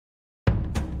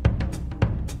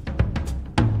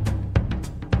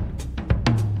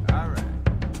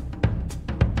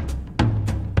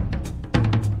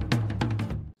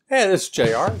Hey, this is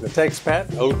JR, the Texpat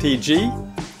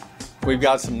OTG. We've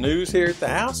got some news here at the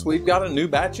house. We've got a new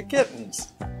batch of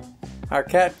kittens. Our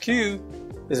cat Q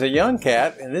is a young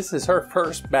cat, and this is her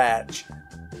first batch.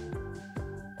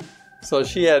 So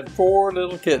she had 4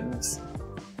 little kittens.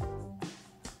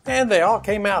 And they all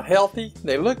came out healthy.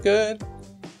 They look good.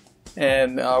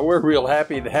 And we're real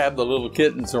happy to have the little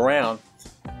kittens around.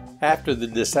 After the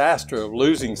disaster of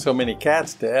losing so many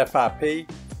cats to FIP,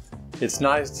 it's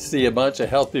nice to see a bunch of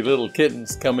healthy little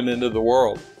kittens coming into the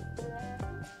world.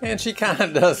 And she kind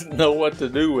of doesn't know what to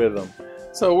do with them.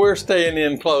 So we're staying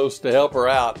in close to help her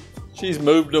out. She's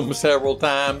moved them several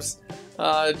times.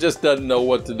 Just doesn't know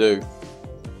what to do.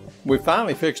 We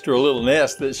finally fixed her a little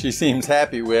nest that she seems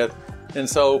happy with. And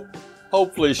so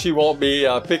hopefully she won't be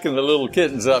picking the little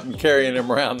kittens up and carrying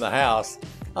them around the house.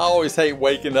 I always hate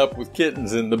waking up with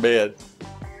kittens in the bed.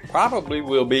 Probably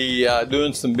we'll be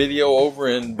doing some video over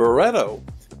in Barretto.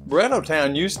 Barretto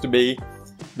Town used to be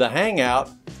the hangout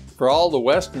for all the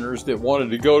Westerners that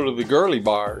wanted to go to the girly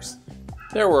bars.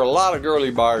 There were a lot of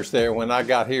girly bars there when I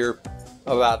got here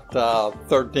about 12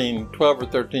 or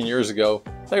 13 years ago.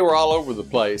 They were all over the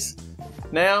place.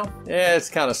 Now, it's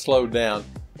kind of slowed down.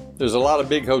 There's a lot of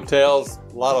big hotels,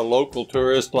 a lot of local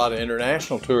tourists, a lot of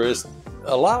international tourists.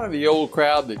 A lot of the old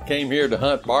crowd that came here to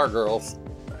hunt bar girls,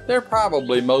 they're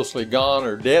probably mostly gone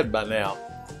or dead by now.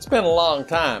 It's been a long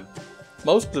time.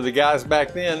 Most of the guys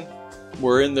back then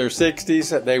were in their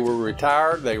 60s. They were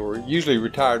retired. They were usually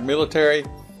retired military,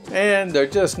 and they're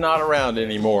just not around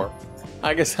anymore.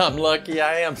 I guess I'm lucky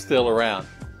I am still around.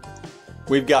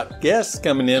 We've got guests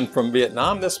coming in from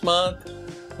Vietnam this month.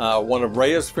 One of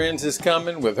Rhea's friends is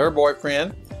coming with her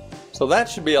boyfriend. So that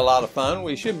should be a lot of fun.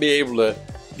 We should be able to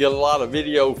get a lot of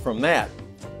video from that.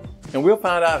 And we'll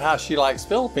find out how she likes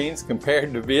Philippines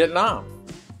compared to Vietnam.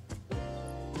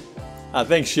 I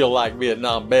think she'll like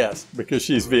Vietnam best because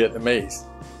she's Vietnamese.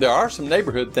 There are some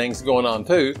neighborhood things going on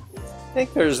too. I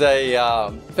think there's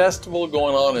a festival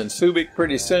going on in Subic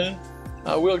pretty soon.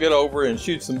 We'll get over and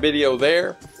shoot some video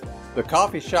there. The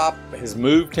coffee shop has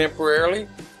moved temporarily,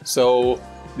 so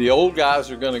the old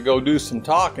guys are going to go do some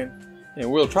talking,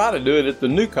 and we'll try to do it at the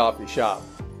new coffee shop.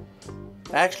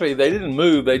 Actually, they didn't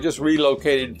move, they just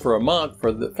relocated for a month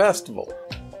for the festival.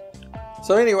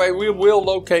 So anyway, we will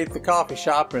locate the coffee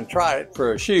shop and try it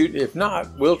for a shoot. If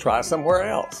not, we'll try somewhere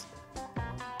else.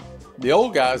 The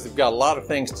old guys have got a lot of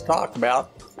things to talk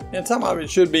about, and some of it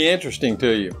should be interesting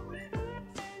to you.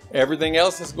 Everything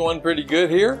else is going pretty good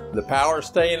here. The power's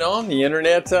staying on, the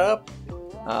internet's up.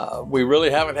 We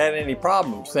really haven't had any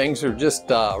problems. Things are just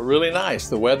really nice.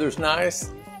 The weather's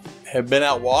nice. Have been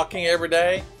out walking every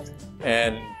day.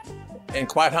 And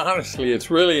quite honestly,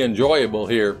 it's really enjoyable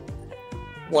here.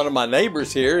 One of my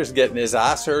neighbors here is getting his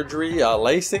eye surgery,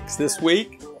 LASIK, this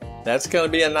week. That's going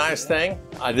to be a nice thing.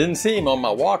 I didn't see him on my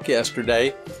walk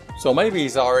yesterday, so maybe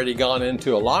he's already gone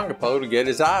into a Longapo to get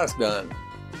his eyes done.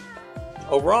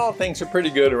 Overall, things are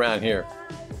pretty good around here.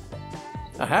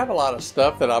 I have a lot of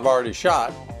stuff that I've already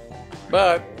shot,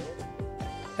 but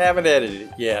haven't edited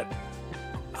it yet.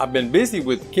 I've been busy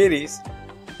with the kitties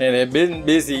and have been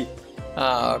busy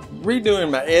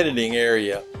redoing my editing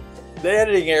area. The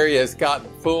editing area has gotten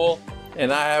full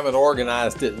and I haven't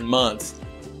organized it in months.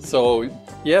 So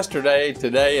yesterday,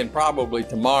 today, and probably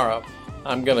tomorrow,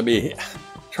 I'm going to be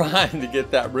trying to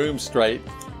get that room straight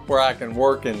where I can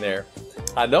work in there.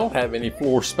 I don't have any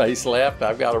floor space left.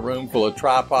 I've got a room full of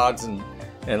tripods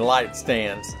and light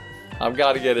stands. I've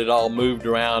got to get it all moved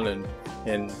around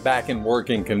and back in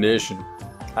working condition.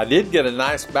 I did get a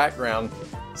nice background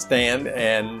stand,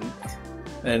 and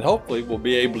hopefully we'll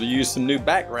be able to use some new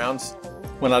backgrounds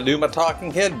when I do my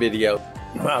talking head video.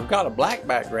 I've got a black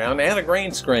background and a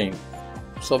green screen,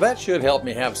 so that should help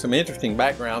me have some interesting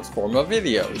backgrounds for my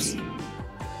videos.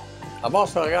 I've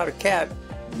also got a cat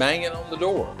banging on the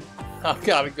door. I've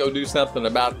got to go do something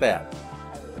about that.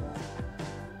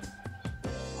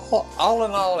 All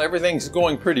in all, everything's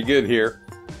going pretty good here,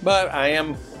 but I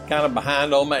am kind of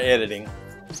behind on my editing.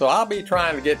 So I'll be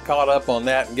trying to get caught up on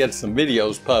that and get some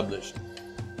videos published.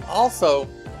 Also,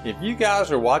 if you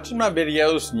guys are watching my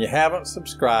videos and you haven't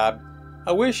subscribed,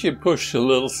 I wish you'd push the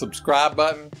little subscribe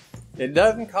button. It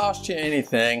doesn't cost you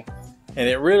anything, and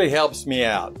it really helps me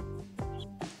out.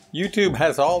 YouTube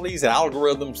has all these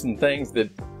algorithms and things that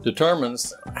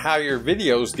determines how your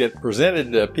videos get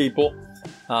presented to people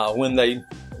when they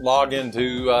log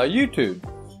into YouTube.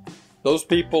 Those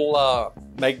people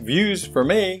make views for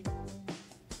me,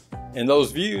 and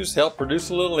those views help produce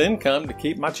a little income to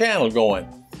keep my channel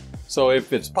going. So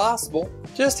if it's possible,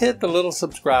 just hit the little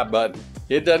subscribe button.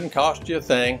 It doesn't cost you a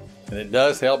thing, and it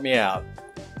does help me out.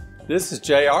 This is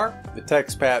JR, the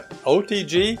TextPat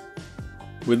OTG,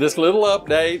 with this little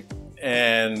update,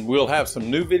 and we'll have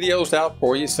some new videos out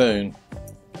for you soon.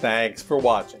 Thanks for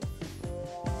watching.